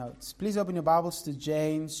Notes. Please open your Bibles to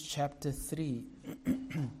James chapter 3.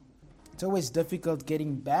 It's always difficult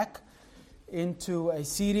getting back into a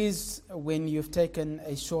series when you've taken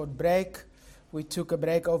a short break. We took a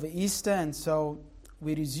break over Easter, and so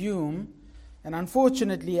we resume. And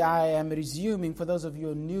unfortunately, I am resuming, for those of you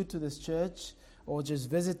who are new to this church or just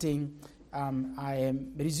visiting, I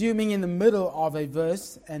am resuming in the middle of a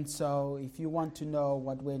verse. And so if you want to know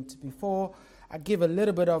what went before, I give a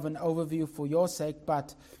little bit of an overview for your sake,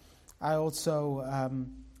 but I also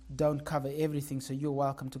don't cover everything, so you're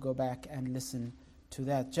welcome to go back and listen to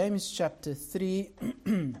that. James chapter 3,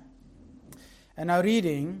 and our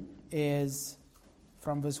reading is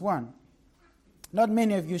from verse 1. Not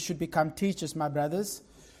many of you should become teachers, my brothers,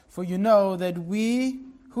 for you know that we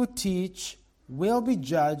who teach will be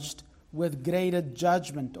judged with greater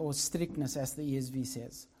judgment or strictness, as the ESV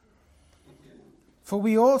says. For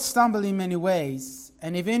we all stumble in many ways,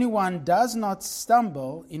 and if anyone does not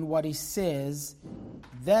stumble in what he says,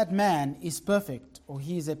 that man is perfect, or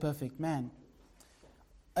he is a perfect man,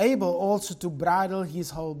 able also to bridle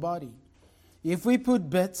his whole body. If we put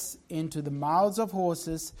bits into the mouths of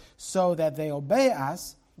horses so that they obey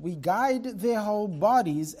us, we guide their whole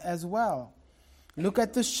bodies as well. Look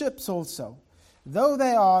at the ships also. Though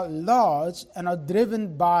they are large and are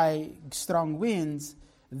driven by strong winds,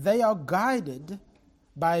 they are guided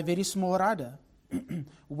by a very small rudder,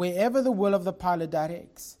 wherever the will of the pilot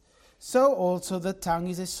directs. So also the tongue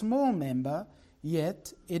is a small member,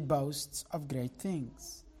 yet it boasts of great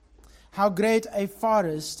things. How great a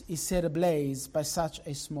forest is set ablaze by such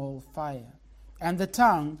a small fire. And the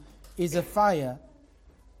tongue is a fire,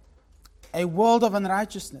 a world of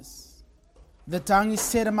unrighteousness. The tongue is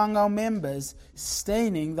set among our members,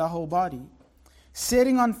 staining the whole body,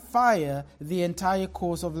 setting on fire the entire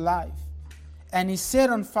course of life, and is set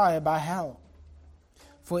on fire by hell.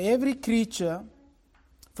 For every creature,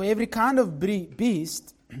 for every kind of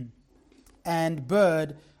beast and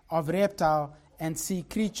bird, of reptile and sea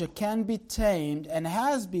creature can be tamed and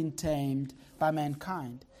has been tamed by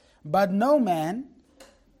mankind. But no man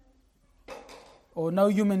or no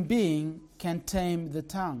human being can tame the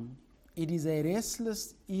tongue. It is a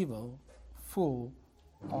restless evil full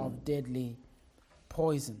of deadly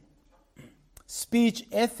poison. Speech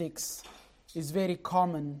ethics is very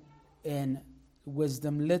common in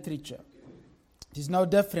wisdom literature. It is no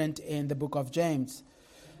different in the book of James.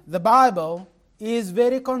 The Bible is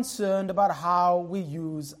very concerned about how we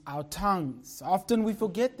use our tongues. Often we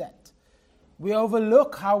forget that. We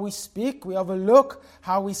overlook how we speak. We overlook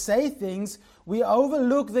how we say things. We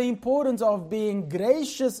overlook the importance of being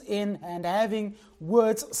gracious in and having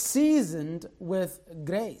words seasoned with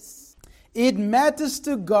grace. It matters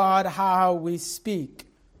to God how we speak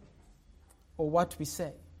or what we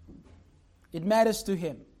say. It matters to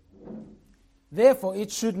Him. Therefore,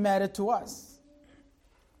 it should matter to us.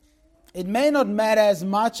 It may not matter as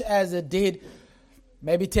much as it did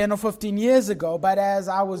maybe 10 or 15 years ago, but as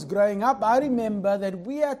I was growing up, I remember that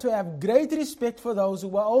we had to have great respect for those who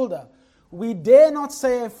were older. We dare not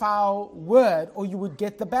say a foul word or you would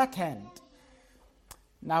get the backhand.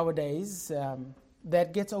 Nowadays,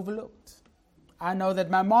 that gets overlooked. I know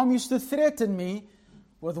that my mom used to threaten me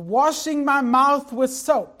with washing my mouth with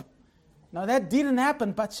soap. Now that didn't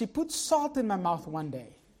happen, but she put salt in my mouth one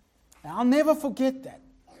day. And I'll never forget that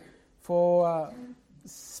for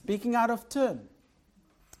speaking out of turn.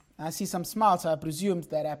 I see some smiles, so I presume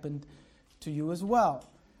that happened to you as well.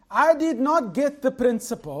 I did not get the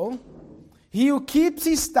principle, he who keeps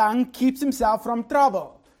his tongue keeps himself from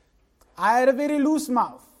trouble. I had a very loose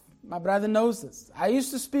mouth. My brother knows this. I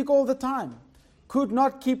used to speak all the time, could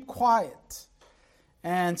not keep quiet.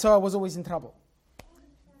 And so I was always in trouble.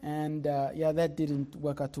 And that didn't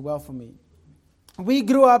work out too well for me. We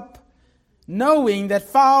grew up knowing that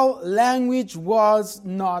foul language was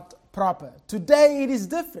not proper. Today it is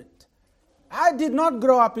different. I did not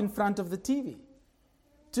grow up in front of the TV.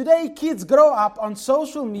 Today kids grow up on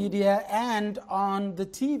social media and on the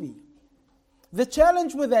TV. The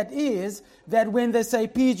challenge with that is that when they say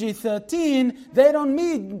PG-13, they don't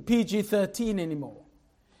mean PG-13 anymore.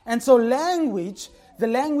 And so the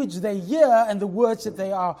language they hear and the words that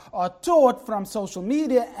they are taught from social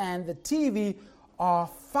media and the TV are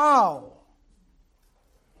foul.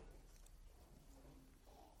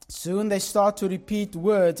 Soon they start to repeat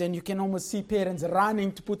words, and you can almost see parents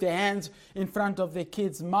running to put their hands in front of their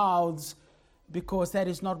kids' mouths because that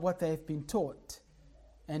is not what they have been taught.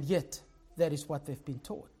 And yet, that is what they've been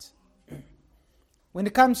taught. When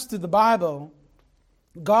it comes to the Bible,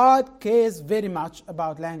 God cares very much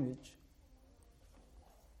about language.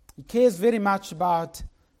 He cares very much about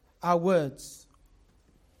our words.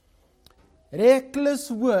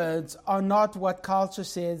 Reckless words are not what culture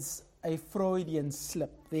says a Freudian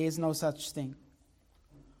slip. There is no such thing.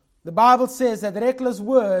 The Bible says that reckless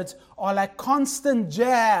words are like constant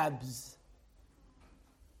jabs.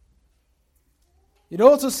 It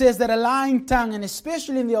also says that a lying tongue, and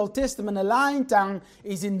especially in the Old Testament, a lying tongue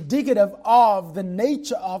is indicative of the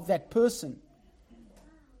nature of that person.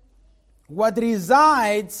 What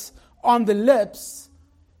resides on the lips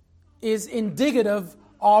is indicative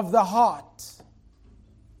of the heart.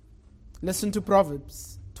 Listen to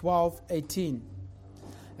Proverbs 12:18.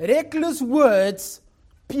 Reckless words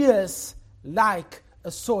pierce like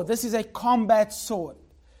a sword. This is a combat sword.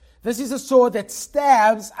 This is a sword that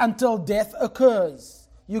stabs until death occurs.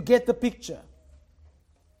 You get the picture.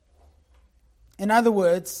 In other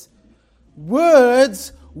words,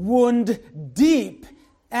 words wound deep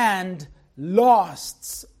and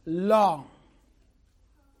lasts long.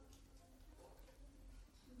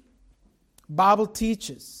 Bible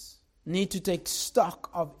teachers need to take stock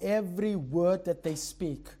of every word that they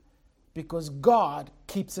speak, because God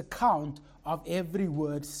keeps account of every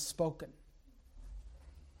word spoken.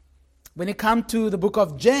 When it comes to the book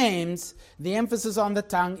of James, the emphasis on the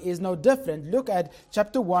tongue is no different. Look at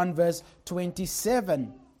chapter 1, verse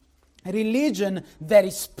 27. Religion that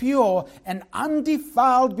is pure and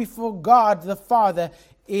undefiled before God the Father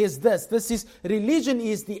is this. Religion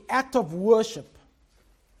is the act of worship.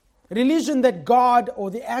 Religion that God, or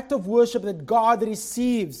the act of worship that God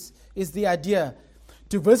receives, is the idea.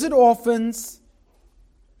 To visit orphans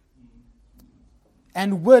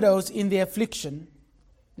and widows in their affliction.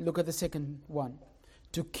 Look at the second one.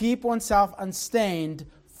 To keep oneself unstained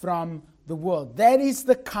from the world. That is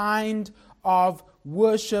the kind of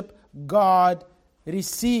worship God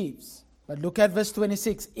receives. But look at verse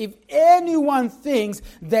 26. If anyone thinks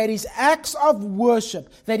that his acts of worship,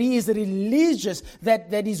 that he is religious,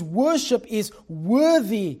 that his worship is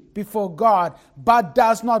worthy before God, but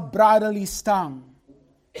does not bridle his tongue,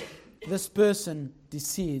 this person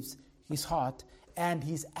deceives his heart, and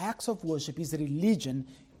his acts of worship, his religion,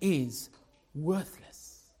 is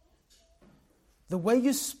worthless. The way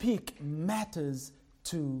you speak matters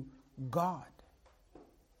to God.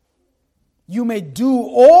 You may do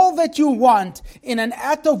all that you want in an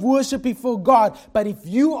act of worship before God, but if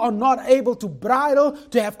you are not able to bridle,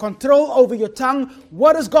 to have control over your tongue,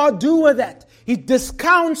 what does God do with that? He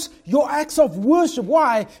discounts your acts of worship.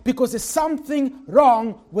 Why? Because there's something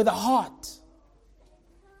wrong with the heart.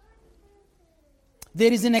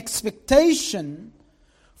 There is an expectation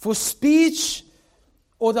for speech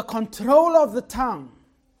or the control of the tongue.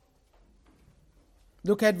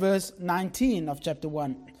 Look at verse 19 of chapter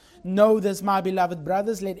 1. Know this, my beloved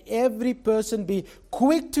brothers, let every person be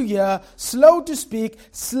quick to hear, slow to speak,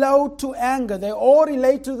 slow to anger. They all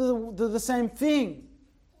relate to the same thing,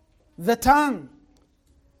 the tongue.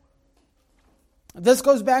 This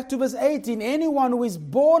goes back to verse 18. Anyone who is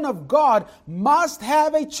born of God must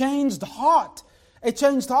have a changed heart. A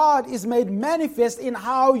changed heart is made manifest in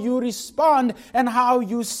how you respond and how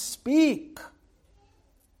you speak.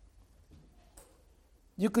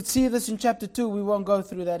 You could see this in chapter 2. We won't go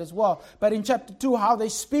through that as well. But in chapter 2, how they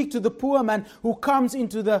speak to the poor man who comes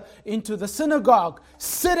into the synagogue.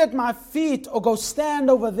 Sit at my feet or go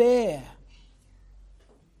stand over there.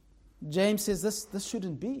 James says this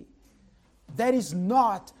shouldn't be. That is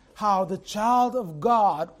not how the child of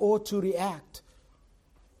God ought to react.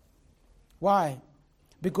 Why?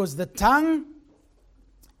 Because the tongue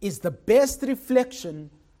is the best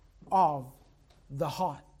reflection of the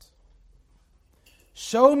heart.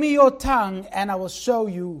 Show me your tongue and I will show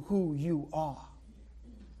you who you are.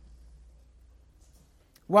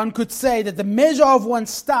 One could say that the measure of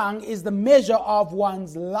one's tongue is the measure of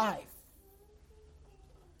one's life.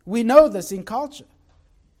 We know this in culture.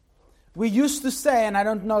 We used to say, and I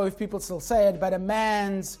don't know if people still say it, but a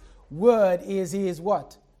man's word is his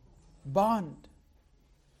what? Bond.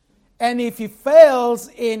 And if he fails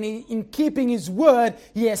in keeping his word,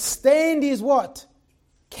 he has stained his what?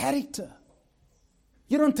 Character.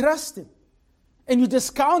 You don't trust him. And you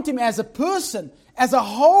discount him as a person, as a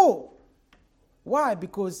whole. Why?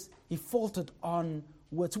 Because he faltered on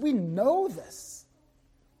words. We know this.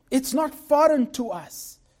 It's not foreign to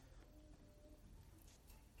us.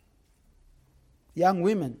 Young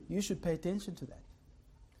women, you should pay attention to that.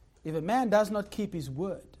 If a man does not keep his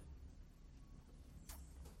word,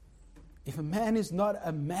 if a man is not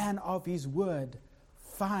a man of his word,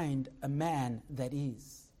 find a man that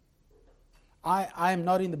is. I am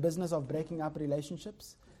not in the business of breaking up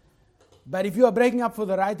relationships. But if you are breaking up for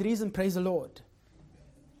the right reason, praise the Lord.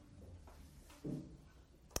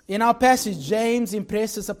 In our passage, James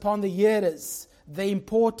impresses upon the hearers the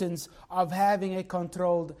importance of having a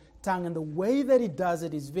controlled tongue. And the way that he does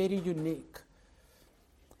it is very unique.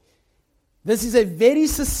 This is a very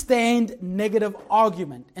sustained negative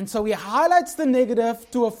argument. And so he highlights the negative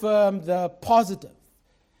to affirm the positive.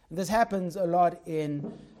 This happens a lot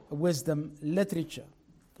in wisdom literature.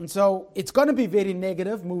 And so it's going to be very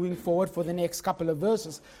negative moving forward for the next couple of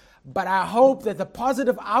verses. But I hope that the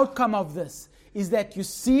positive outcome of this is that you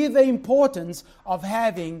see the importance of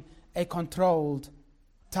having a controlled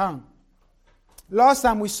tongue. Last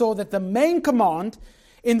time we saw that the main command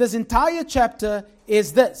in this entire chapter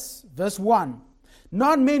is this, verse 1.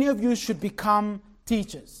 Not many of you should become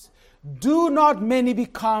teachers. Do not many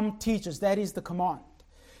become teachers. That is the command.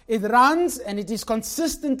 It runs and it is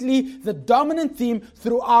consistently the dominant theme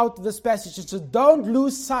throughout this passage. So don't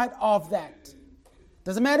lose sight of that.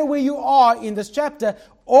 Doesn't matter where you are in this chapter,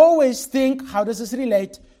 always think, how does this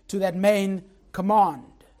relate to that main command?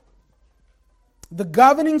 The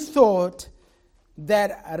governing thought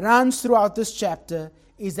that runs throughout this chapter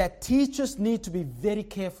is that teachers need to be very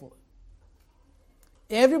careful.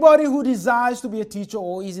 Everybody who desires to be a teacher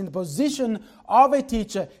or is in the position of a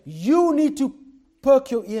teacher, you need to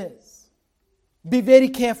perk your ears. Be very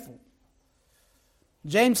careful.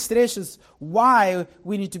 James stresses why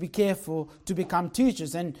we need to be careful to become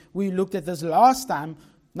teachers. And we looked at this last time.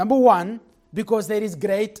 Number one, because there is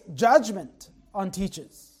great judgment on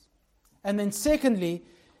teachers. And then secondly,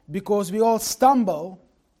 because we all stumble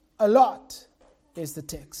a lot, is the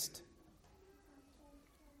text.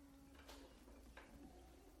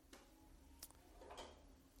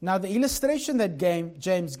 Now, the illustration that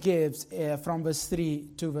James gives from verse 3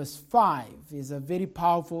 to verse 5 is a very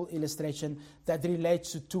powerful illustration that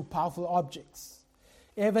relates to two powerful objects.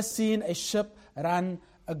 Ever seen a ship run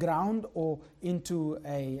aground or into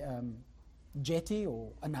a jetty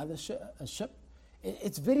or another ship?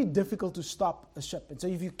 It's very difficult to stop a ship. And so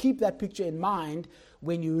if you keep that picture in mind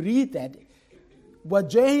when you read that, what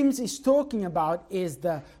James is talking about is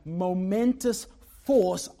the momentous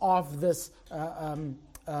force of this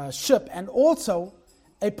ship and also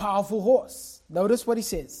a powerful horse. Notice what he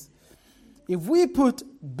says. If we put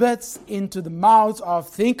bits into the mouths of,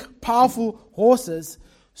 think, powerful horses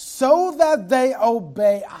so that they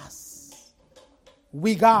obey us,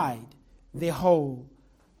 we guide their whole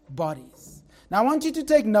bodies. Now I want you to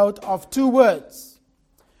take note of two words.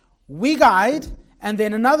 We guide, and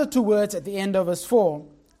then another two words at the end of verse 4.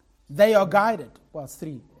 They are guided. Well, it's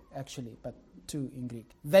three actually, but two in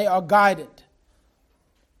Greek. They are guided.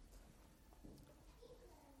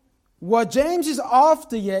 What James is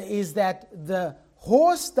after here is that the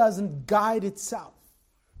horse doesn't guide itself,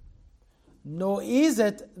 nor is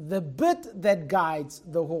it the bit that guides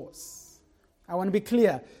the horse. I want to be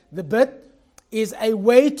clear. The bit is a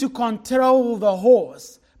way to control the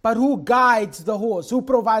horse, but who guides the horse? Who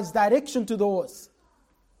provides direction to the horse?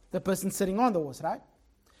 The person sitting on the horse, right?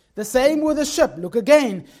 The same with the ship. Look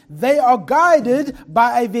again. They are guided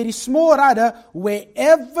by a very small rudder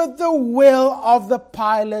wherever the will of the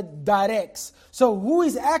pilot directs. So who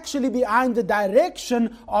is actually behind the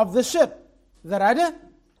direction of the ship? The rudder?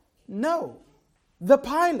 No. The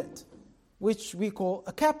pilot, which we call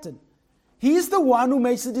a captain. He's the one who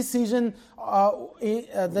makes the decision of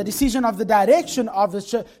the direction of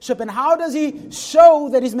the ship. And how does he show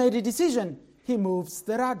that he's made a decision? He moves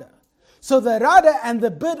the rudder. So the rudder and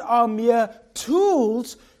the bit are mere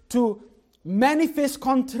tools to manifest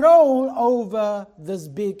control over this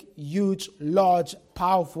big, huge, large,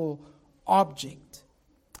 powerful object.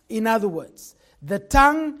 In other words, the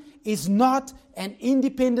tongue is not an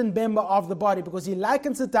independent member of the body because he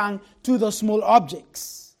likens the tongue to those small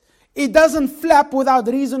objects. It doesn't flap without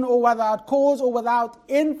reason or without cause or without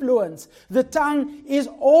influence. The tongue is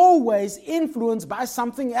always influenced by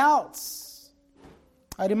something else.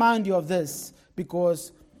 I remind you of this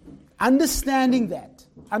because understanding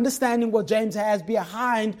what James has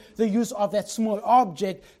behind the use of that small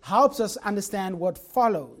object helps us understand what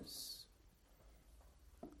follows.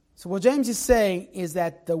 So what James is saying is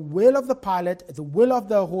that the will of the pilot, the will of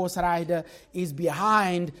the horse rider is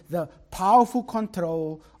behind the powerful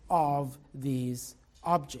control of these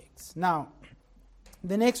objects. Now,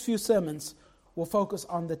 the next few sermons will focus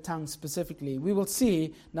on the tongue specifically. We will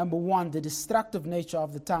see, number one, the destructive nature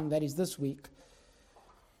of the tongue. That is this week.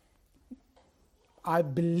 I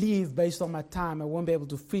believe, based on my time, I won't be able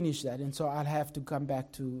to finish that. And so I'll have to come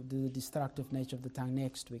back to the destructive nature of the tongue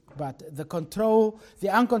next week. But the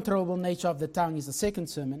uncontrollable nature of the tongue is the second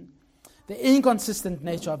sermon. The inconsistent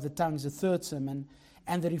nature of the tongue is the third sermon.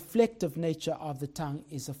 And the reflective nature of the tongue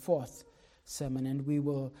is the fourth sermon. And we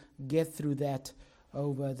will get through that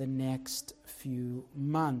over the next few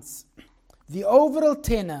months. the overall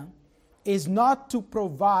tenor is not to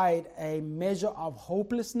provide a measure of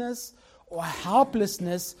hopelessness or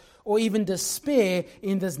helplessness or even despair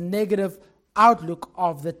in this negative outlook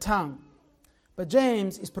of the tongue. But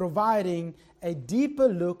James is providing a deeper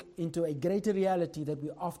look into a greater reality that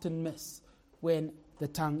we often miss when the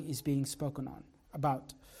tongue is being spoken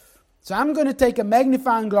about. So I'm going to take a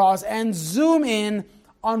magnifying glass and zoom in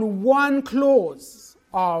on one clause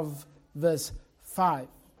of verse 5.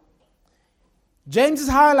 James is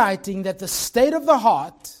highlighting that the state of the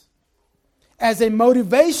heart as a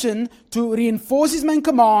motivation to reinforce his main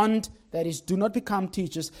command, that is, do not become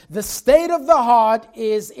teachers. The state of the heart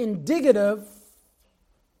is indicative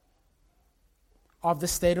of the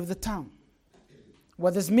state of the tongue.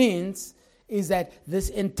 What this means is that this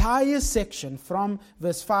entire section from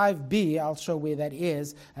verse 5b, I'll show where that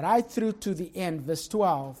is, right through to the end, verse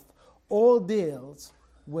 12, all deals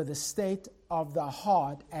with the state of the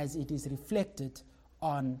heart as it is reflected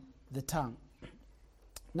on the tongue.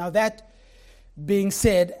 Now that being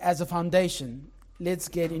said as a foundation, let's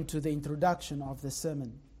get into the introduction of the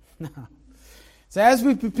sermon. So as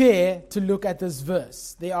we prepare to look at this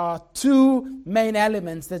verse, there are two main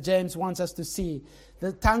elements that James wants us to see.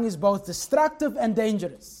 The tongue is both destructive and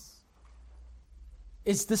dangerous.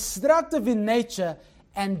 It's destructive in nature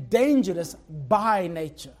and dangerous by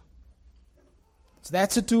nature. So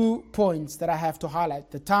that's the 2 points that I have to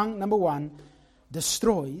highlight. The tongue, number 1,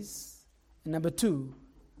 destroys. And number 2,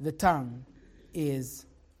 the tongue is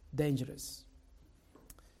dangerous.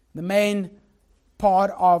 The main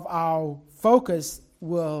part of our focus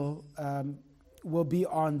will be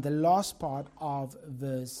on the last part of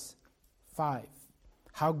verse 5.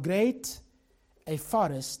 How great a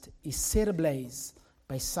forest is set ablaze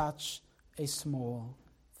by such a small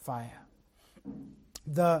fire.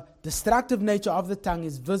 The destructive nature of the tongue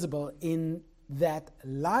is visible in that,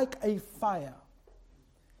 like a fire,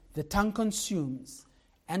 the tongue consumes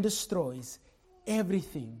and destroys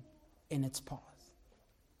everything in its path.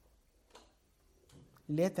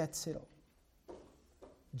 Let that settle.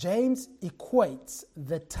 James equates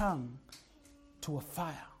the tongue to a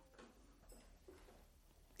fire.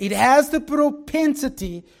 It has the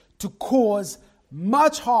propensity to cause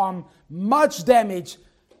much harm, much damage,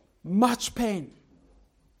 much pain.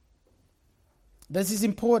 This is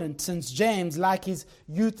important since James, like his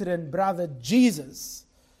uterine brother Jesus,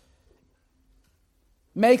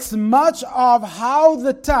 makes much of how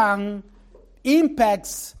the tongue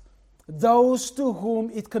impacts those to whom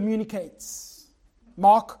it communicates.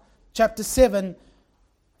 Mark chapter 7,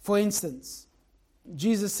 for instance,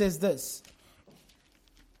 Jesus says this.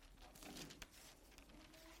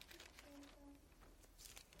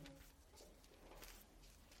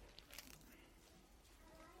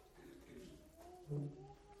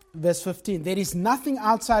 Verse 15, there is nothing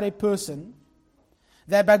outside a person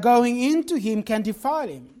that by going into him can defile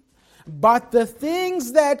him. But the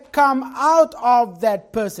things that come out of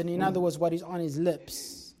that person, in other words, what is on his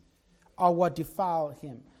lips, are what defile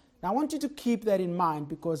him. Now I want you to keep that in mind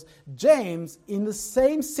because James, in the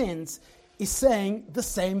same sense, is saying the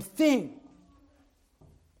same thing.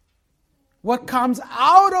 What comes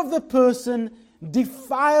out of the person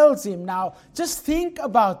defiles him. Now just think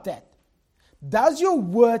about that. Does your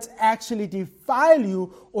words actually defile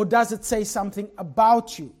you, or does it say something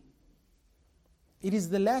about you? It is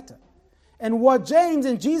the latter. And what James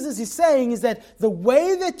and Jesus is saying is that the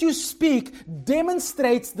way that you speak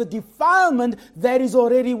demonstrates the defilement that is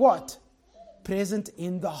already what? Present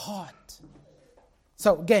in the heart.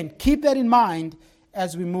 So again, keep that in mind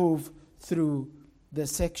as we move through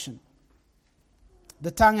this section.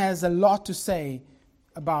 The tongue has a lot to say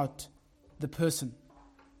about the person.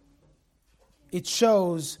 It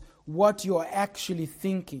shows what you're actually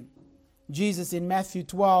thinking. Jesus in Matthew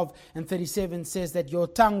 12 and 37 says that your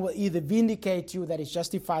tongue will either vindicate you, that is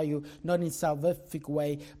justify you, not in salvific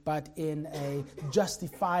way, but in a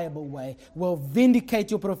justifiable way. Will vindicate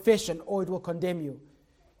your profession or it will condemn you.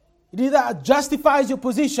 It either justifies your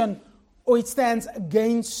position or it stands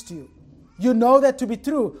against you. You know that to be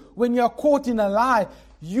true. When you're caught in a lie,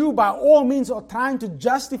 you by all means are trying to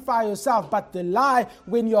justify yourself, but the lie,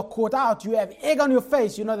 when you're caught out, you have egg on your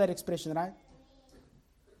face. You know that expression, right?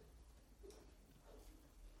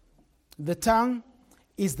 The tongue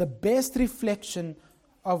is the best reflection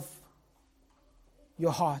of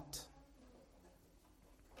your heart.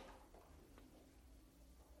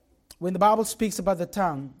 When the Bible speaks about the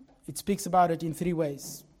tongue, it speaks about it in 3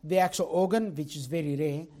 ways. The actual organ, which is very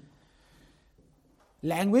rare.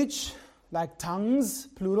 Language, like tongues,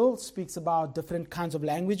 plural, speaks about different kinds of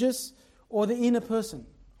languages. Or the inner person,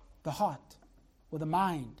 the heart, or the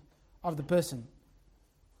mind of the person.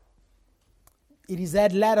 It is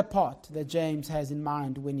that latter part that James has in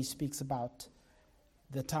mind when he speaks about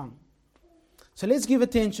the tongue. So let's give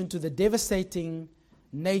attention to the devastating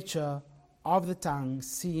nature of the tongue,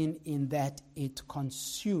 seen in that it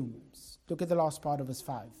consumes. Look at the last part of verse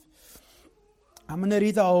 5. I'm going to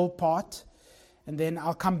read the whole part, and then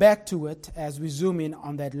I'll come back to it as we zoom in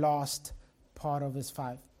on that last part of verse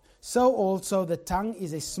 5. So also the tongue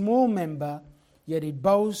is a small member, yet it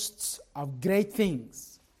boasts of great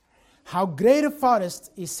things. How great a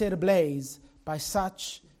forest is set ablaze by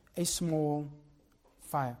such a small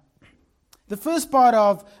fire. The first part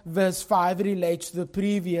of verse 5 relates to the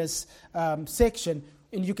previous section,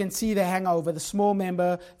 and you can see the hangover, the small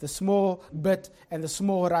member, the small bit, and the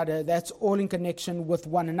small rudder. That's all in connection with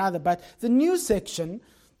one another. But the new section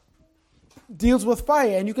deals with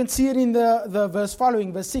fire, and you can see it in the verse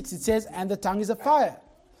following, verse 6. It says, and the tongue is a fire.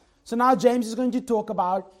 So now James is going to talk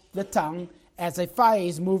about the tongue as a fire.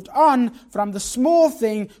 He's moved on from the small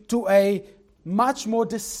thing to a much more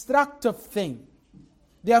destructive thing.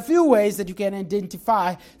 There are a few ways that you can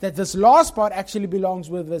identify that this last part actually belongs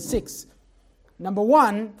with verse 6. Number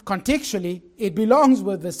one, contextually, it belongs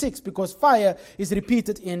with verse 6 because fire is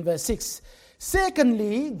repeated in verse 6.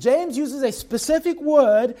 Secondly, James uses a specific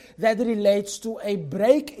word that relates to a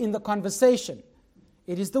break in the conversation.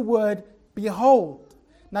 It is the word behold.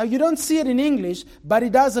 Now, you don't see it in English, but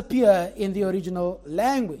it does appear in the original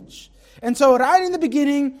language. And so right in the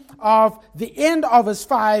beginning of the end of verse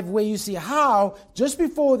 5, where you see how, just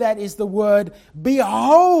before that is the word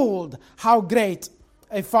behold, how great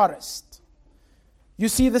a forest. You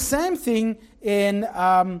see the same thing in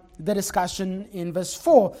the discussion in verse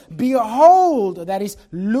 4. Behold, that is,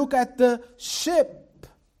 look at the ship.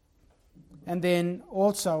 And then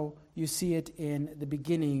also you see it in the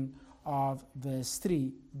beginning of verse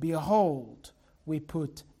 3. Behold, we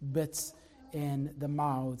put bits in the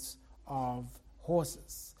mouths of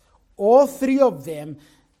horses. All three of them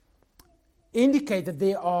indicate that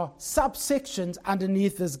there are subsections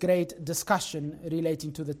underneath this great discussion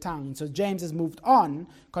relating to the tongue. So James has moved on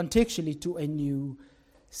contextually to a new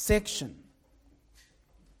section.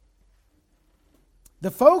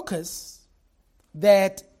 The focus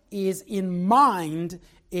that is in mind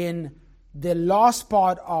in the last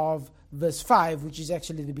part of verse 5, which is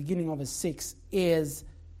actually the beginning of verse 6, is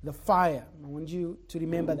the fire. I want you to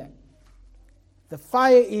remember that. The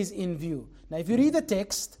fire is in view. Now, if you read the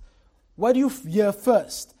text, what do you hear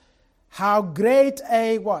first? How great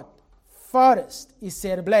a what? Forest is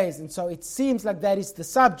set ablaze. And so it seems like that is the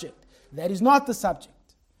subject. That is not the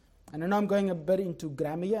subject. And I know I'm going a bit into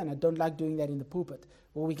grammar here, and I don't like doing that in the pulpit.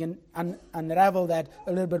 Well, we can unravel that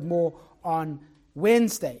a little bit more on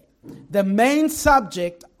Wednesday. The main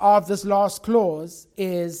subject of this last clause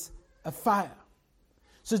is a fire.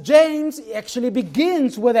 So James actually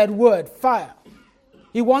begins with that word, fire.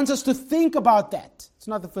 He wants us to think about that. It's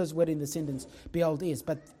not the first word in the sentence, behold is,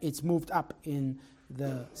 but it's moved up in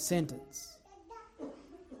the sentence.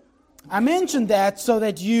 I mentioned that so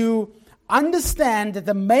that you understand that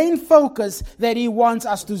the main focus that he wants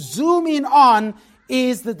us to zoom in on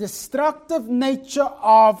is the destructive nature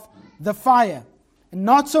of the fire, and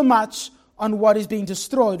not so much on what is being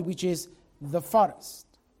destroyed, which is the forest.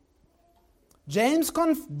 James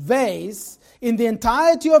conveys in the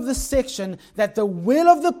entirety of the section that the will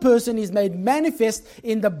of the person is made manifest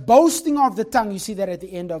in the boasting of the tongue. You see that at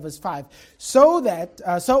the end of verse 5. So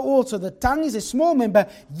also the tongue is a small member,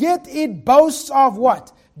 yet it boasts of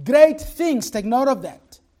what? Great things. Take note of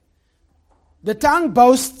that. The tongue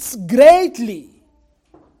boasts greatly.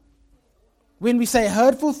 When we say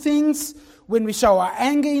hurtful things, when we show our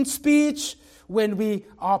anger in speech, when we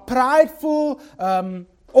are prideful,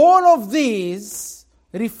 all of these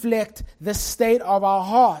reflect the state of our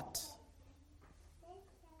heart.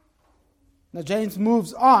 Now James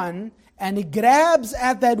moves on and he grabs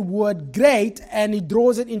at that word great and he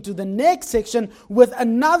draws it into the next section with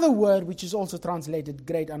another word which is also translated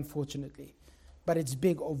great, unfortunately. But it's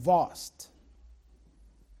big or vast.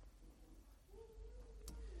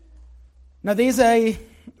 Now there's a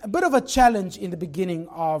bit of a challenge in the beginning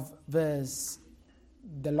of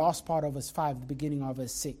the last part of verse 5, the beginning of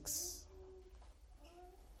verse 6.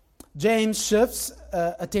 James shifts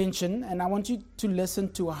attention, and I want you to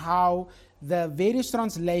listen to how the various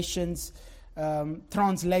translations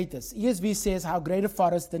translate this. ESV says, how great a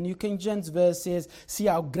forest. The New King James verse says, see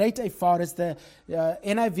how great a forest. The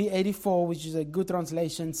NIV 84, which is a good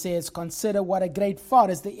translation, says, consider what a great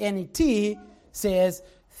forest. The NET says,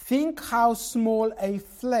 think how small a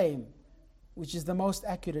flame, which is the most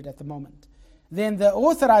accurate at the moment. Then the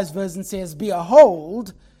Authorized Version says,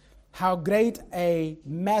 behold, how great a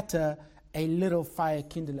matter a little fire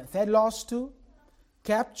kindleth. That last two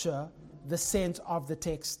capture the sense of the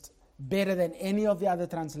text better than any of the other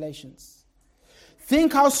translations.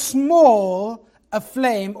 Think how small a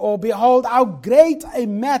flame, or behold how great a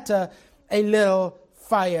matter a little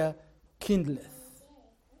fire kindleth.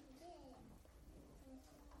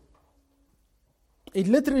 It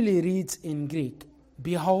literally reads in Greek,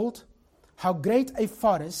 behold how great a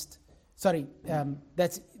forest,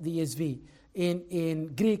 that's the ESV.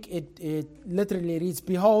 In Greek, it literally reads,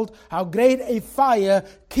 behold how great a fire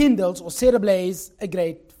kindles or set ablaze a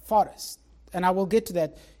great forest. And I will get to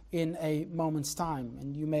that in a moment's time,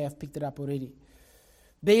 and you may have picked it up already.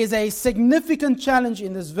 There is a significant challenge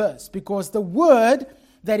in this verse, because the word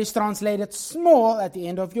that is translated small at the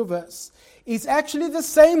end of your verse is actually the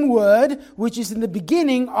same word which is in the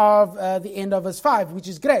beginning of the end of verse 5, which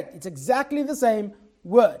is great. It's exactly the same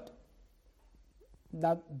word.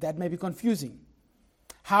 Now, that may be confusing.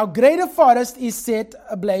 How great a forest is set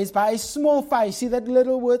ablaze by a small fire. See that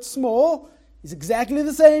little word small? It's exactly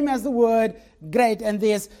the same as the word great. And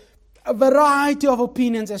there's a variety of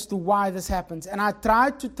opinions as to why this happens. And I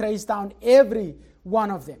tried to trace down every one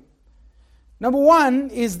of them. Number one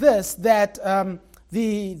is this, that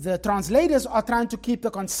the translators are trying to keep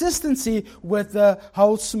the consistency with the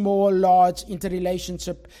whole small, large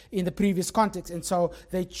interrelationship in the previous context. And so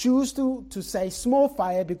they choose to say small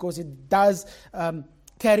fire because it does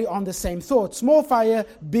carry on the same thought. Small fire,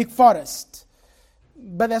 big forest.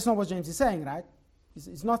 But that's not what James is saying, right?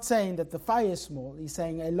 He's not saying that the fire is small. He's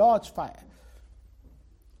saying a large fire.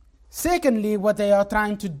 Secondly, what they are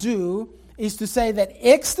trying to do is to say that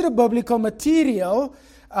extra biblical material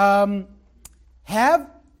have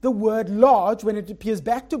the word large, when it appears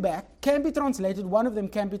back to back, can be translated. One of them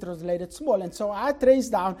can be translated small. And so I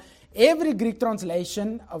traced down every Greek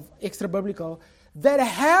translation of extra biblical that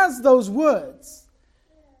has those words.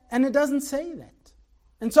 And it doesn't say that.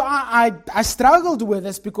 And so I struggled with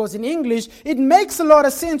this, because in English, it makes a lot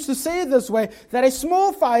of sense to say it this way, that a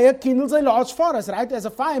small fire kindles a large forest, right? As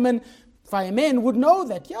a fireman would know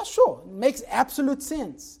that. Yeah, sure. It makes absolute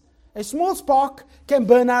sense. A small spark can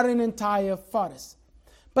burn out an entire forest.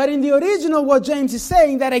 But in the original, what James is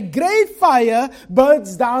saying, that a great fire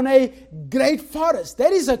burns down a great forest.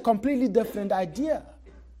 That is a completely different idea.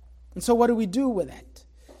 And so what do we do with that?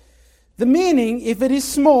 The meaning, if it is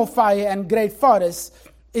small fire and great forest,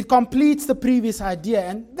 it completes the previous idea,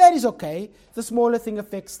 and that is okay. The smaller thing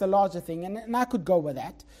affects the larger thing, and I could go with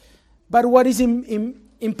that. But what is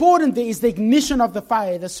important there is the ignition of the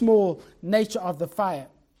fire, the small nature of the fire.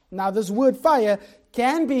 Now, this word fire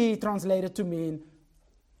can be translated to mean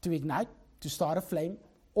to ignite, to start a flame,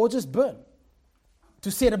 or just burn,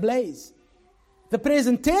 to set ablaze. The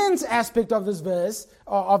present tense aspect of this verse,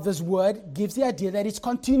 or of this word, gives the idea that it's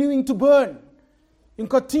continuing to burn. It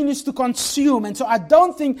continues to consume. And so I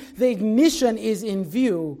don't think the ignition is in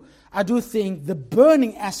view. I do think the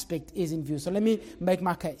burning aspect is in view. So let me make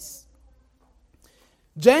my case.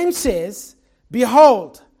 James says,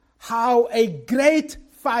 behold, how a great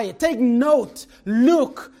fire. Take note,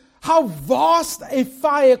 look, how vast a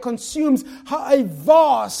fire consumes, how a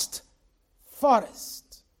vast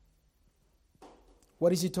forest.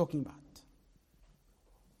 What is he talking about?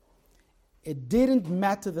 It didn't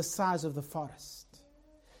matter the size of the forest.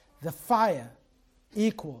 The fire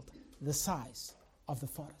equaled the size of the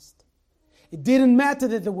forest. It didn't matter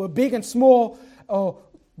that there were big and small, or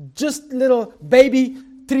just little baby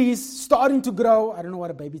trees starting to grow. I don't know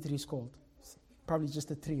what a baby tree is called. Probably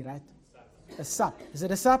just a tree, right? A sap. Is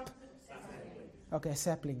it a sap? Okay, a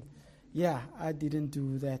sapling. Yeah, I didn't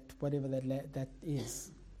do that, whatever that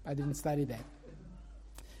is. I didn't study that.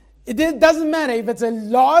 It doesn't matter if it's a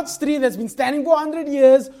large tree that's been standing for 100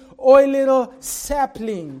 years or a little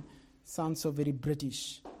sapling. Sounds so very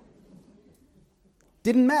British.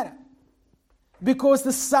 Didn't matter. Because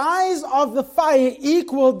the size of the fire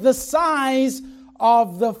equaled the size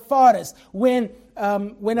of the forest. When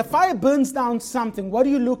a fire burns down something, what do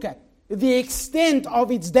you look at? The extent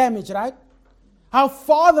of its damage, right? How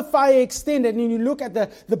far the fire extended. And you look at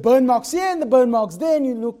the burn marks here and the burn marks there, and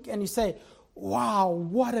you look and you say, wow,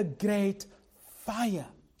 what a great fire.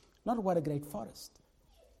 Not what a great forest.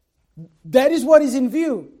 That is what is in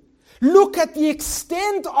view. Look at the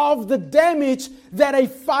extent of the damage that a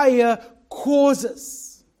fire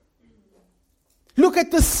causes. Look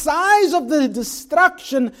at the size of the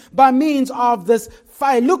destruction by means of this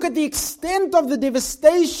fire. Look at the extent of the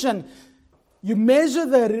devastation. You measure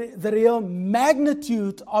the real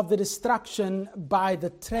magnitude of the destruction by the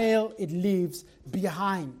trail it leaves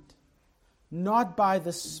behind, not by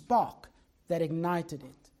the spark that ignited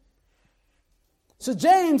it. So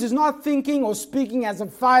James is not thinking or speaking as a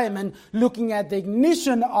fireman looking at the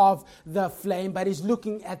ignition of the flame, but he's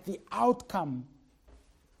looking at the outcome,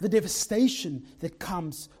 the devastation that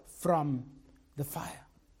comes from the fire.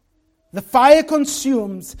 The fire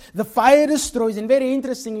consumes, the fire destroys, and very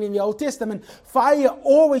interestingly in the Old Testament, fire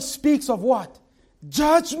always speaks of what?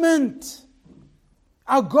 Judgment.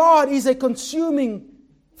 Our God is a consuming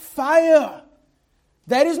fire.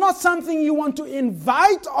 That is not something you want to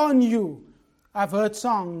invite on you. I've heard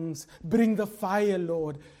songs, bring the fire,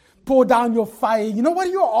 Lord. Pour down your fire. You know what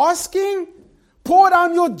you're asking? Pour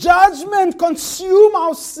down your judgment. Consume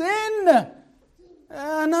our sin.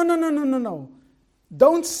 No.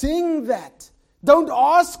 Don't sing that. Don't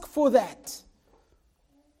ask for that.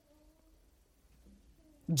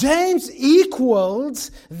 James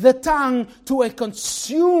equals the tongue to a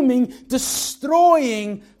consuming,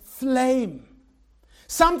 destroying flame.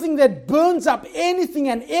 Something that burns up anything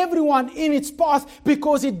and everyone in its path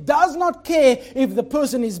because it does not care if the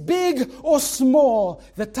person is big or small.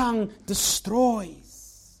 The tongue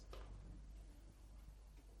destroys.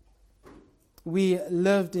 We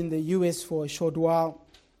lived in the US for a short while,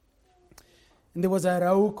 and there was a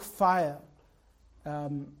rogue fire.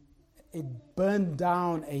 It burned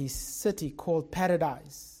down a city called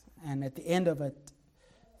Paradise, and at the end of it,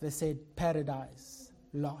 they said Paradise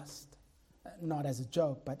lost. Not as a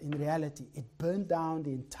joke, but in reality, it burned down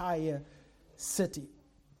the entire city.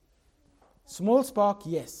 Small spark,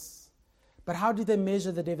 yes. But how did they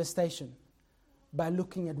measure the devastation? By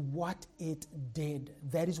looking at what it did.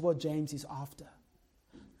 That is what James is after.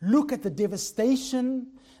 Look at the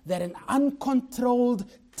devastation that an uncontrolled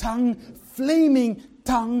tongue, flaming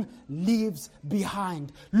tongue, leaves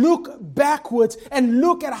behind. Look backwards and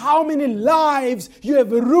look at how many lives you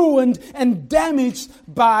have ruined and damaged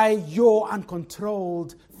by your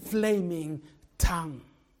uncontrolled, flaming tongue.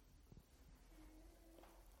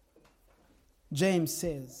 James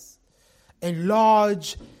says, a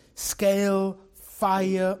large-scale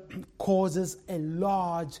fire causes a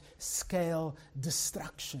large-scale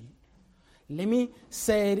destruction. Let me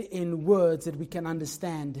say it in words that we can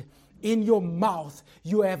understand. In your mouth,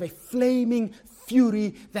 you have a flaming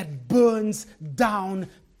fury that burns down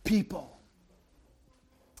people.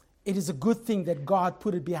 It is a good thing that God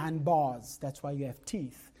put it behind bars. That's why you have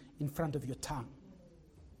teeth in front of your tongue.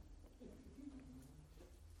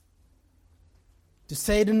 To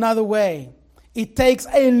say it another way, it takes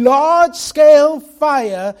a large-scale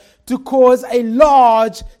fire to cause a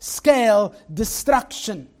large-scale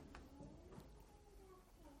destruction.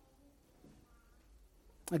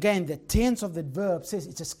 Again, the tense of the verb says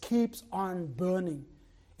it just keeps on burning.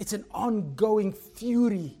 It's an ongoing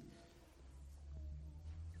fury.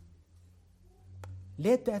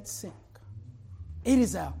 Let that sink. It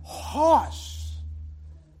is a harsh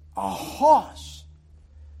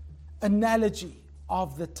analogy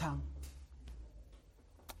of the tongue.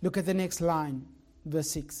 Look at the next line, verse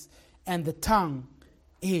 6. And the tongue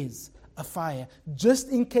is a fire. Just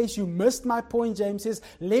in case you missed my point, James says,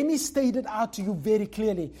 let me state it out to you very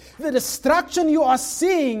clearly. The destruction you are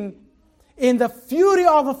seeing in the fury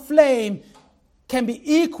of a flame can be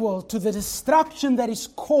equal to the destruction that is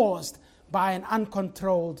caused by an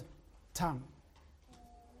uncontrolled tongue.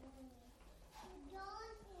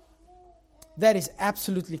 That is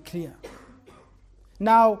absolutely clear.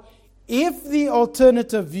 Now, if the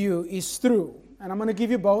alternative view is true, and I'm going to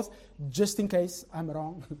give you both, just in case I'm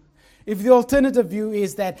wrong. If the alternative view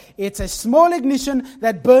is that it's a small ignition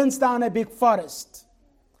that burns down a big forest,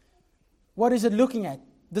 what is it looking at?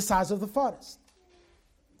 The size of the forest.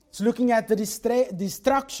 It's looking at the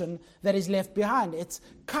destruction that is left behind. It's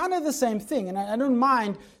kind of the same thing. And I don't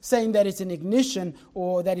mind saying that it's an ignition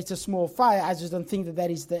or that it's a small fire. I just don't think that that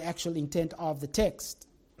is the actual intent of the text.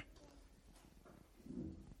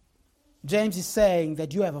 James is saying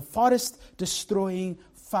that you have a forest-destroying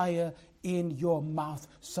fire in your mouth,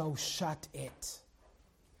 so shut it.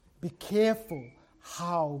 Be careful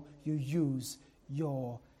how you use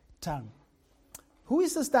your tongue. Who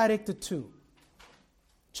is this directed to?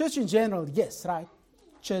 Church in general, yes, right?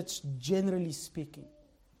 Church generally speaking.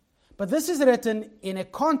 But this is written in a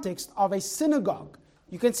context of a synagogue.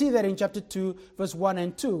 You can see that in chapter 2, verse 1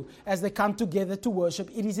 and 2. As they come together to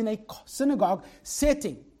worship, it is in a synagogue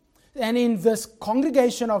setting. And in this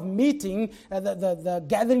congregation of meeting, the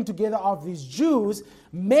gathering together of these Jews,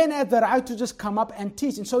 men had the right to just come up and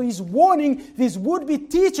teach. And so he's warning these would-be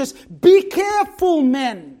teachers, be careful,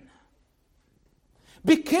 men.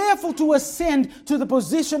 Be careful to ascend to the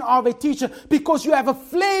position of a teacher because you have a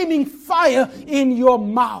flaming fire in your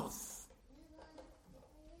mouth.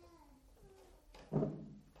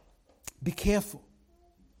 Be careful.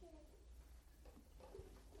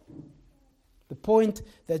 The point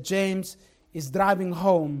that James is driving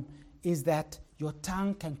home is that your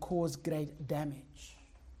tongue can cause great damage,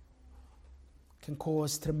 can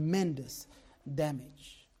cause tremendous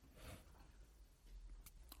damage.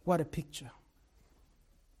 What a picture.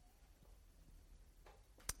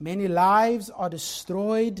 Many lives are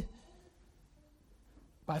destroyed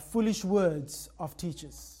by foolish words of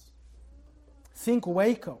teachers. Think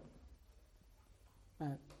Waco.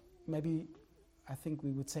 Maybe, I think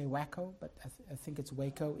we would say Waco, but I think it's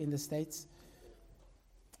Waco in the States.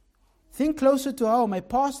 Think closer to home. A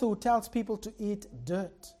pastor who tells people to eat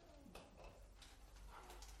dirt,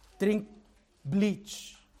 drink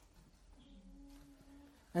bleach.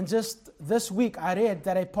 And just this week I read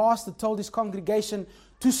that a pastor told his congregation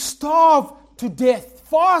to starve to death,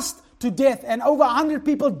 fast to death, and over 100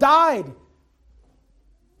 people died.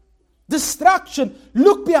 Destruction.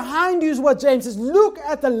 Look behind you is what James says. Look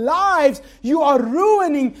at the lives you are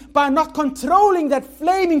ruining by not controlling that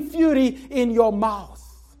flaming fury in your mouth.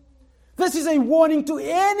 This is a warning to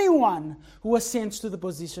anyone who ascends to the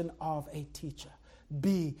position of a teacher.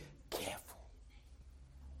 Be careful.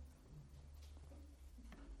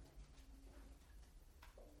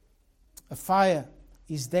 A fire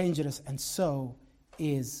is dangerous, and so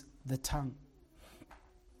is the tongue.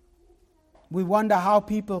 We wonder how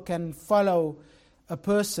people can follow a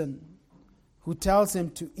person who tells them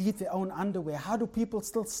to eat their own underwear. How do people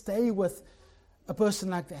still stay with a person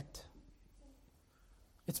like that?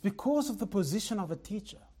 It's because of the position of a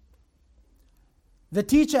teacher. The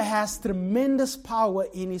teacher has tremendous power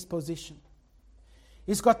in his position.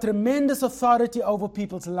 He's got tremendous authority over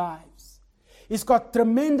people's lives. He's got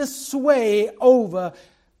tremendous sway over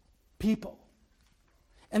people.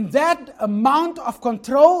 And that amount of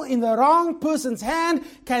control in the wrong person's hand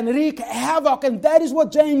can wreak havoc. And that is what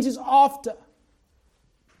James is after.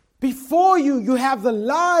 Before you have the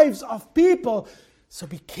lives of people. So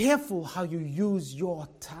be careful how you use your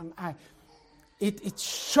tongue. It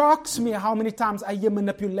shocks me how many times I hear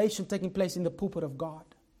manipulation taking place in the pulpit of God.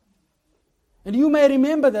 And you may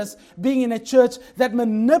remember this, being in a church that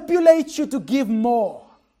manipulates you to give more.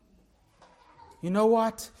 You know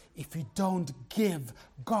what? If you don't give,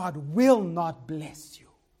 God will not bless you.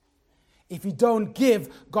 If you don't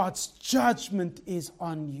give, God's judgment is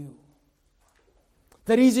on you.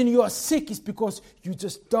 The reason you are sick is because you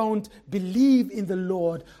just don't believe in the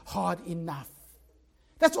Lord hard enough.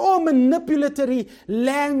 That's all manipulatory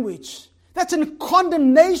language. That's a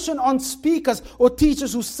condemnation on speakers or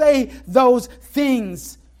teachers who say those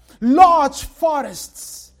things. Large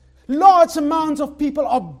forests, large amounts of people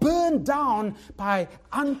are burned down by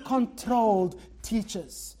uncontrolled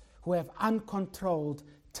teachers who have uncontrolled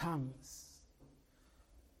tongues.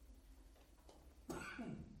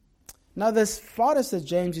 Now, this forest that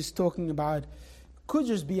James is talking about could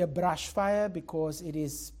just be a brush fire because it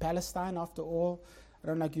is Palestine after all. I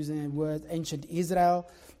don't like using the word ancient Israel.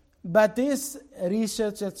 But this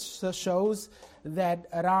research that shows that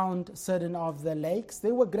around certain of the lakes,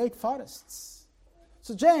 there were great forests.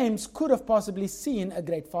 So James could have possibly seen a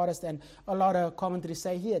great forest, and a lot of commentaries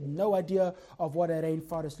say he had no idea of what a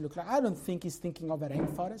rainforest looked like. I don't think he's thinking of a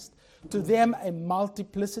rainforest. To them, a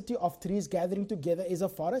multiplicity of trees gathering together is a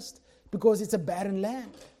forest because it's a barren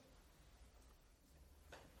land.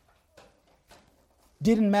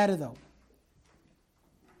 Didn't matter though.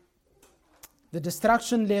 The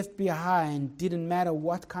destruction left behind didn't matter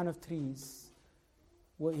what kind of trees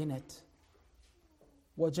were in it.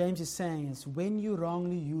 What James is saying is when you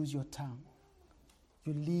wrongly use your tongue,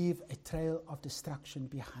 you leave a trail of destruction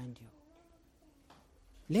behind you.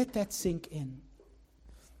 Let that sink in.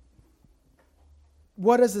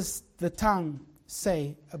 What does the tongue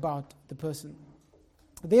say about the person?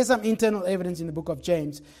 There's some internal evidence in the book of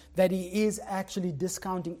James that he is actually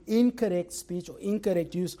discounting incorrect speech or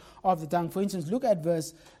incorrect use of the tongue. For instance, look at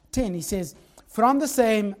verse 10. He says, "From the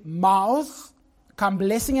same mouth come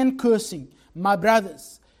blessing and cursing. My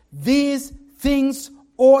brothers, these things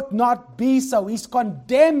ought not be so." He's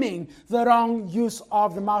condemning the wrong use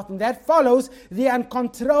of the mouth. And that follows the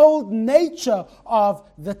uncontrolled nature of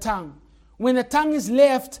the tongue. When the tongue is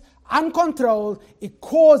left uncontrolled, it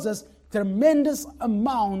causes tremendous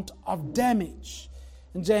amount of damage.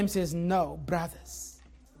 And James says, no, brothers,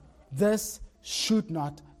 this should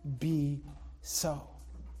not be so.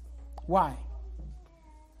 Why?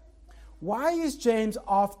 Why is James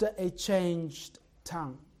after a changed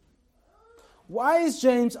tongue? Why is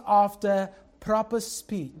James after proper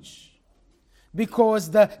speech?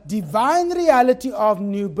 Because the divine reality of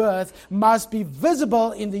new birth must be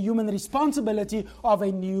visible in the human responsibility of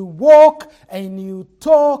a new walk, a new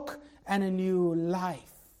talk, and a new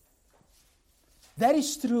life. That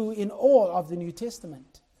is true in all of the New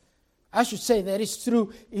Testament. I should say that is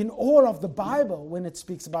true in all of the Bible when it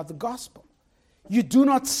speaks about the gospel. You do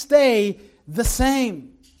not stay the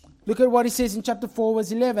same. Look at what he says in chapter 4,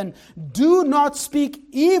 verse 11. Do not speak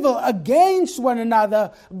evil against one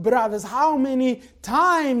another, brothers. How many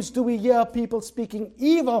times do we hear people speaking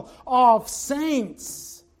evil of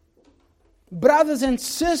saints? Brothers and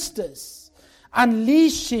sisters,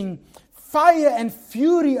 unleashing fire and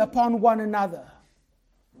fury upon one another.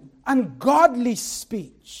 Ungodly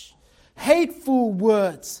speech, hateful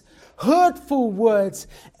words, hurtful words,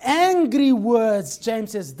 angry words.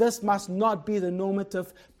 James says this must not be the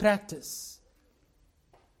normative practice,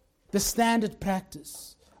 the standard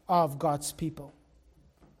practice of God's people.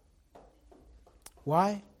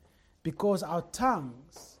 Why? Because our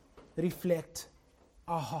tongues reflect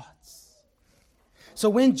our hearts.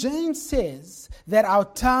 So when James says that our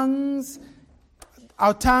tongue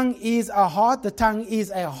is a heart, the tongue is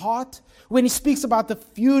a heart, when he speaks about the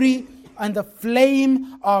fury and the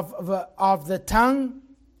flame of the tongue,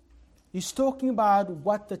 he's talking about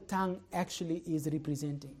what the tongue actually is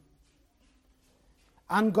representing.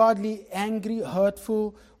 Ungodly, angry,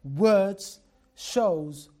 hurtful words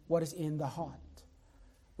shows what is in the heart.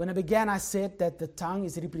 When I began, I said that the tongue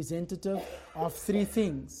is representative of three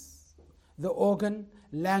things: the organ,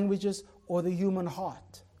 languages, or the human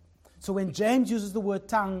heart. So when James uses the word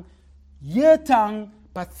tongue, hear tongue,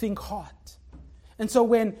 but think heart. And so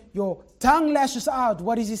when your tongue lashes out,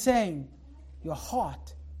 what is he saying? Your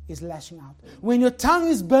heart is lashing out. When your tongue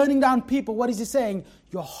is burning down people, what is he saying?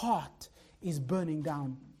 Your heart is burning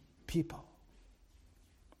down people.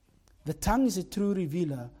 The tongue is a true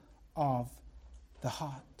revealer of the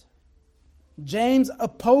heart. James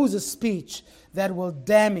opposes speech that will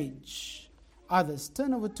damage others.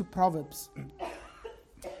 Turn over to Proverbs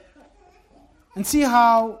and see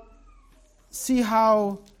how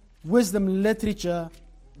wisdom literature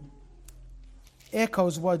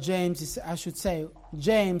echoes what James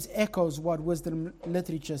echoes what wisdom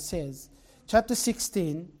literature says. Chapter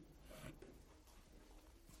 16.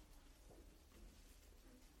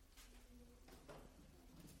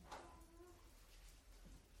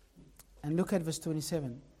 And look at verse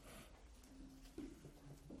 27.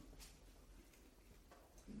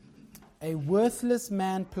 A worthless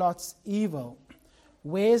man plots evil.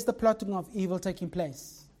 Where is the plotting of evil taking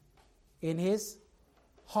place? In his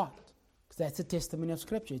heart. Because that's the testimony of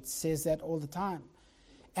Scripture. It says that all the time.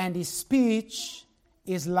 And his speech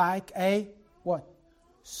is like a what?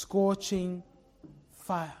 Scorching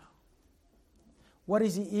fire. What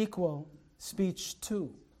is he equal speech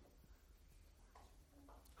to?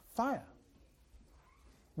 Fire.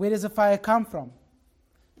 Where does the fire come from?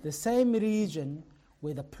 The same region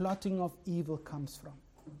where the plotting of evil comes from.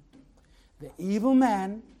 The evil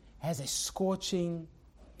man has a scorching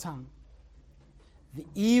tongue. The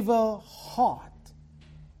evil heart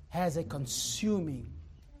has a consuming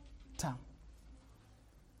tongue.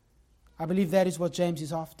 I believe that is what James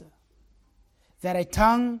is after. That a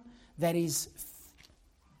tongue that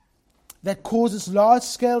causes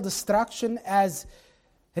large-scale destruction, as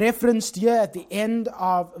referenced here at the end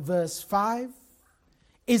of verse 5,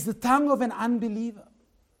 is the tongue of an unbeliever.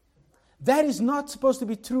 That is not supposed to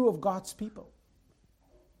be true of God's people.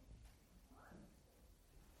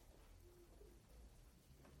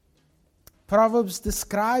 Proverbs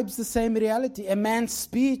describes the same reality. A man's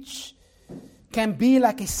speech can be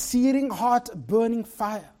like a searing hot, burning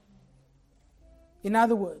fire. In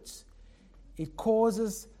other words, it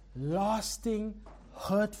causes lasting,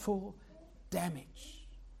 hurtful damage.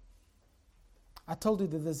 I told you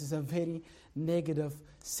that this is a very negative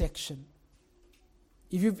section.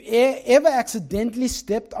 If you've ever accidentally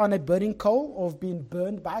stepped on a burning coal or been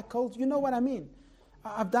burned by coals, you know what I mean.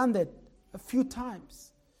 I've done that a few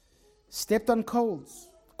times. Stepped on coals,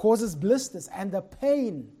 causes blisters, and the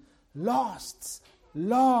pain lasts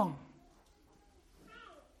long.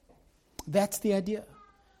 That's the idea.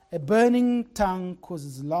 A burning tongue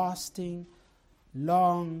causes lasting,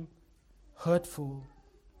 long, hurtful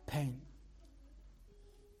pain.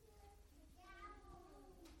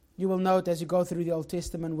 You will note as you go through the Old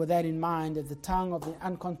Testament with that in mind that the tongue of the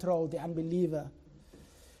uncontrolled, the unbeliever,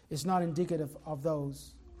 is not indicative of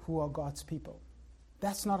those who are God's people.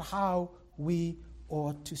 That's not how we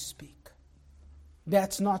ought to speak.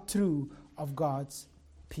 That's not true of God's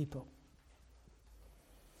people.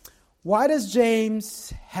 Why does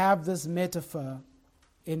James have this metaphor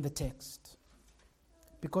in the text?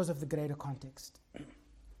 Because of the greater context.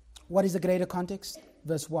 What is the greater context?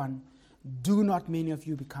 Verse 1. Do not many of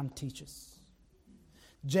you become teachers.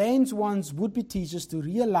 James wants would-be teachers to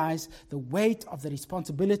realize the weight of the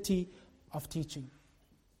responsibility of teaching.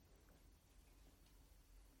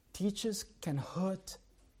 Teachers can hurt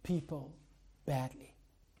people badly.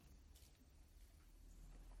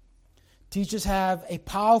 Teachers have a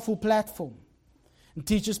powerful platform, and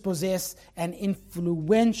teachers possess an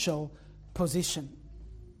influential position.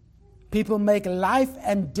 People make life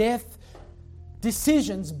and death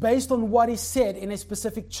decisions based on what is said in a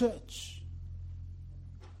specific church.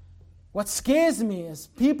 What scares me is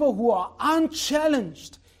people who are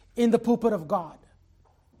unchallenged in the pulpit of God.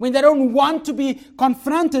 When they don't want to be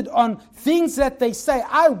confronted on things that they say,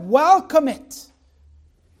 I welcome it.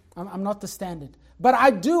 I'm not the standard. But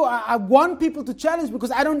I do. I want people to challenge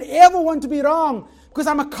because I don't ever want to be wrong. Because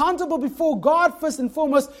I'm accountable before God first and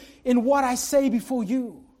foremost in what I say before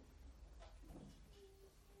you.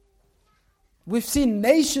 We've seen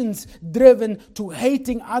nations driven to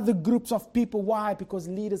hating other groups of people. Why? Because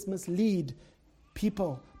leaders mislead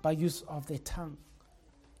people by use of their tongue.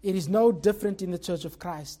 It is no different in the Church of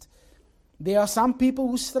Christ. There are some people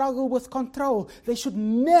who struggle with control. They should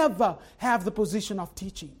never have the position of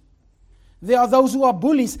teaching. There are those who are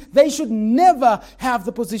bullies. They should never have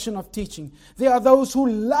the position of teaching. There are those who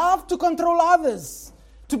love to control others,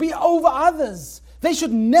 to be over others. They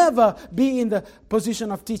should never be in the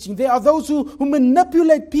position of teaching. There are those who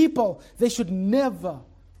manipulate people. They should never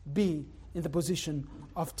be in the position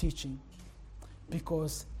of teaching.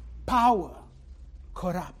 Because power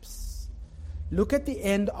corrupts. Look at the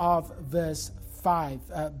end of verse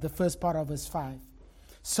 5, the first part of verse 5.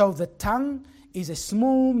 So the tongue is a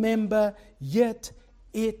small member, yet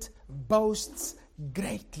it boasts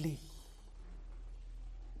greatly.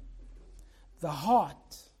 The heart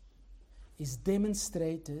is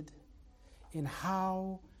demonstrated in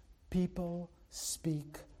how people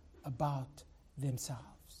speak about themselves.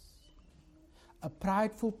 A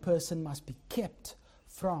prideful person must be kept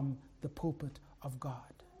from the pulpit of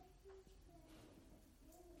God.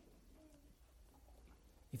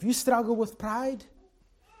 If you struggle with pride,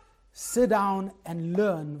 sit down and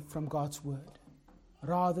learn from God's word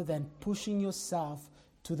rather than pushing yourself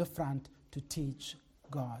to the front to teach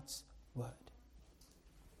God's word.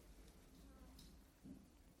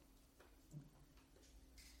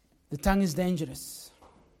 The tongue is dangerous.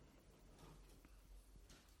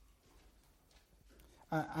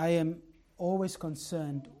 I am always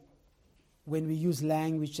concerned when we use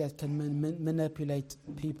language that can manipulate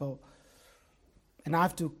people. And I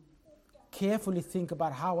have to carefully think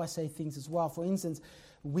about how I say things as well. For instance,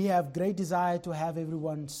 we have great desire to have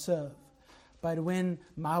everyone serve. But when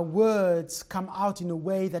my words come out in a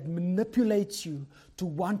way that manipulates you to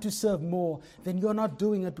want to serve more, then you're not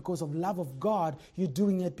doing it because of love of God. You're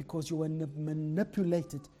doing it because you were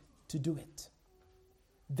manipulated to do it.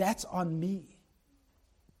 That's on me.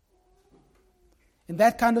 And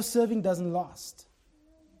that kind of serving doesn't last.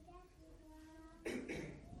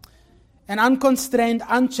 An unconstrained,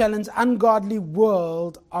 unchallenged, ungodly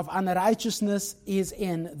world of unrighteousness is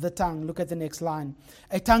in the tongue. Look at the next line.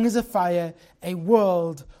 A tongue is a fire, a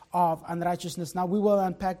world of unrighteousness. Now we will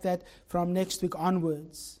unpack that from next week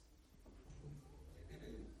onwards.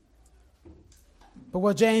 But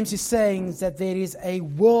what James is saying is that there is a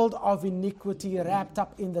world of iniquity wrapped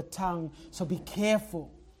up in the tongue. So be careful.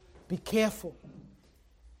 Be careful.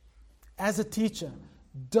 As a teacher,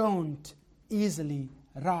 don't easily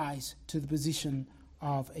rise to the position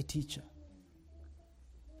of a teacher.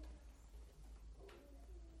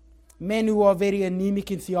 Men who are very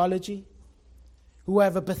anemic in theology, who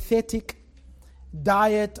have a pathetic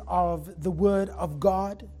diet of the Word of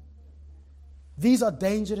God, these are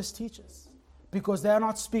dangerous teachers because they are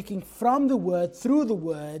not speaking from the Word, through the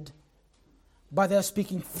Word, but they are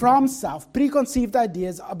speaking from self, preconceived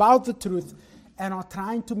ideas about the truth, and are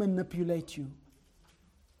trying to manipulate you.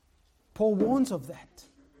 Paul warns of that.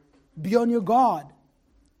 Be on your guard.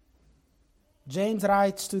 James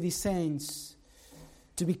writes to the saints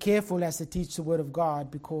to be careful as they teach the Word of God,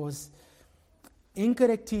 because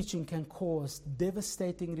incorrect teaching can cause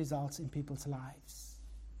devastating results in people's lives.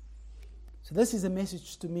 So this is a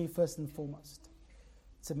message to me first and foremost.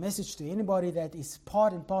 It's a message to anybody that is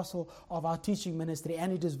part and parcel of our teaching ministry,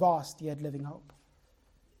 and it is vast here at Living Hope.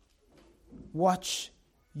 Watch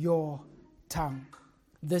your tongue.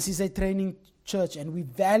 This is a training church, and we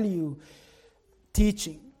value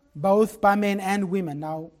teaching, both by men and women.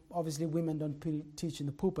 Now, obviously, women don't teach in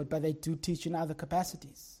the pulpit, but they do teach in other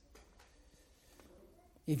capacities.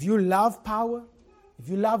 If you love power, if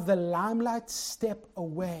you love the limelight, step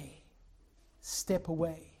away. Step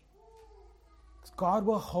away. God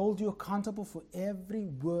will hold you accountable for every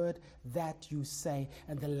word that you say.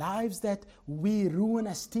 And the lives that we ruin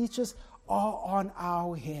as teachers are on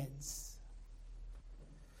our heads.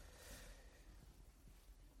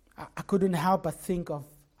 I couldn't help but think of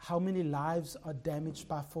how many lives are damaged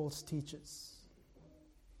by false teachers.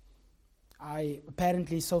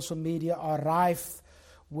 Apparently social media are rife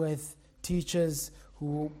with teachers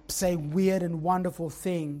who say weird and wonderful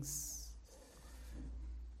things.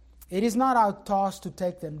 It is not our task to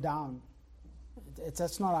take them down.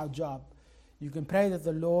 That's not our job. You can pray that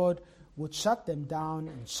the Lord would shut them down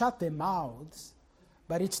and shut their mouths,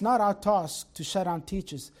 but it's not our task to shut down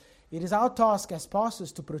teachers. It is our task as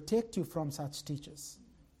pastors to protect you from such teachers.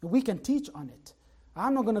 We can teach on it.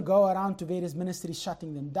 I'm not going to go around to various ministries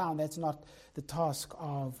shutting them down. That's not the task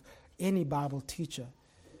of any Bible teacher.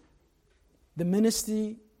 The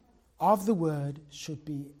ministry of the Word should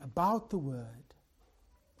be about the Word,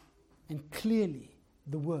 and clearly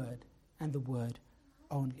the Word and the Word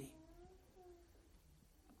only.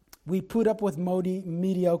 We put up with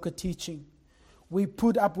mediocre teaching. We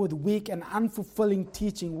put up with weak and unfulfilling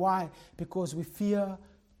teaching. Why? Because we fear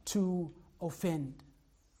to offend.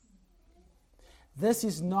 This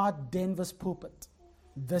is not Denver's pulpit.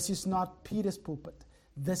 This is not Peter's pulpit.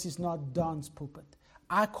 This is not Don's pulpit.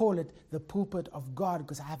 I call it the pulpit of God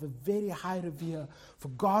because I have a very high revere for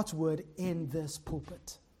God's word in this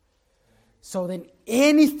pulpit. So then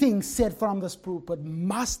anything said from this pulpit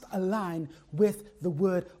must align with the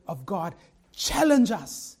word of God. Challenge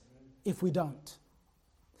us if we don't.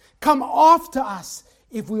 Come after us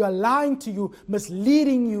if we are lying to you,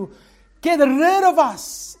 misleading you. Get rid of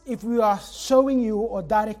us if we are showing you or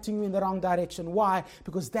directing you in the wrong direction. Why?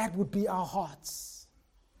 Because that would be our hearts.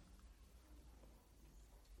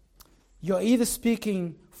 You're either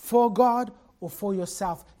speaking for God or for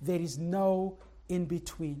yourself. There is no in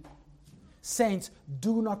between. Saints,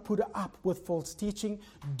 do not put up with false teaching.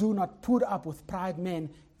 Do not put up with pride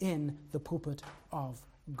men in the pulpit of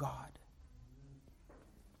God.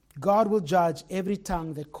 God will judge every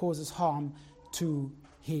tongue that causes harm to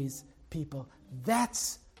his people.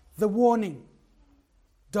 That's the warning.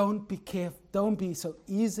 Don't be careful. Don't be so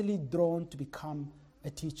easily drawn to become a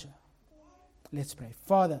teacher. Let's pray.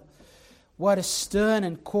 Father, what a stern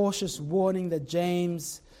and cautious warning that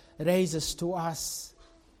James raises to us.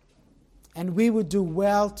 And we would do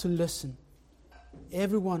well to listen.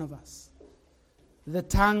 Every one of us. The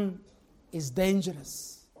tongue is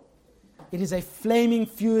dangerous. It is a flaming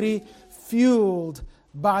fury fueled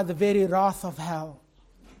by the very wrath of hell.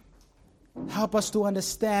 Help us to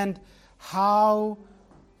understand how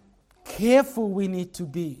careful we need to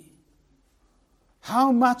be.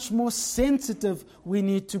 How much more sensitive we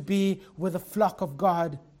need to be with the flock of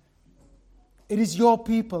God. It is your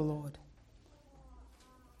people, Lord.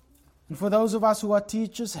 And for those of us who are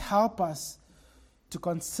teachers, help us to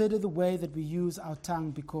consider the way that we use our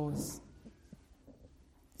tongue, because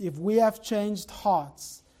if we have changed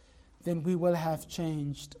hearts, then we will have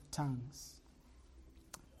changed tongues.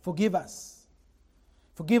 Forgive us.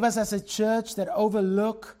 Forgive us as a church that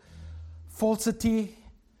overlook falsity,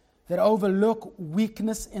 that overlook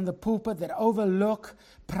weakness in the pulpit, that overlook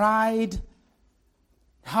pride.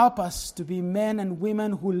 Help us to be men and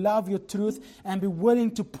women who love your truth and be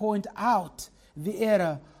willing to point out the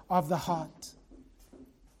error of the heart.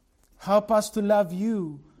 Help us to love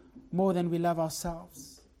you more than we love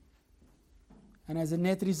ourselves. And as a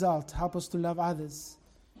net result, help us to love others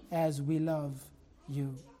as we love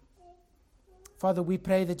you. Father, we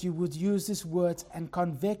pray that you would use these words and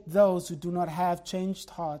convict those who do not have changed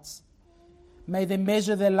hearts. May they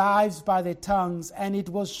measure their lives by their tongues, and it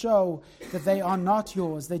will show that they are not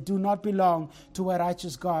yours. They do not belong to a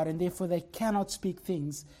righteous God, and therefore they cannot speak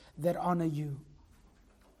things that honor you.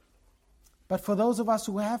 But for those of us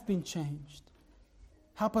who have been changed,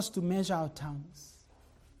 help us to measure our tongues.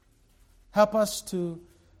 Help us to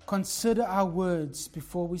consider our words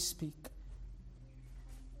before we speak.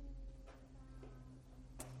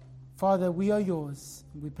 Father, we are yours.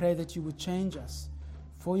 We pray that you would change us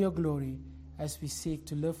for your glory as we seek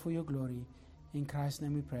to live for your glory. In Christ's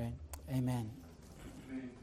name we pray. Amen.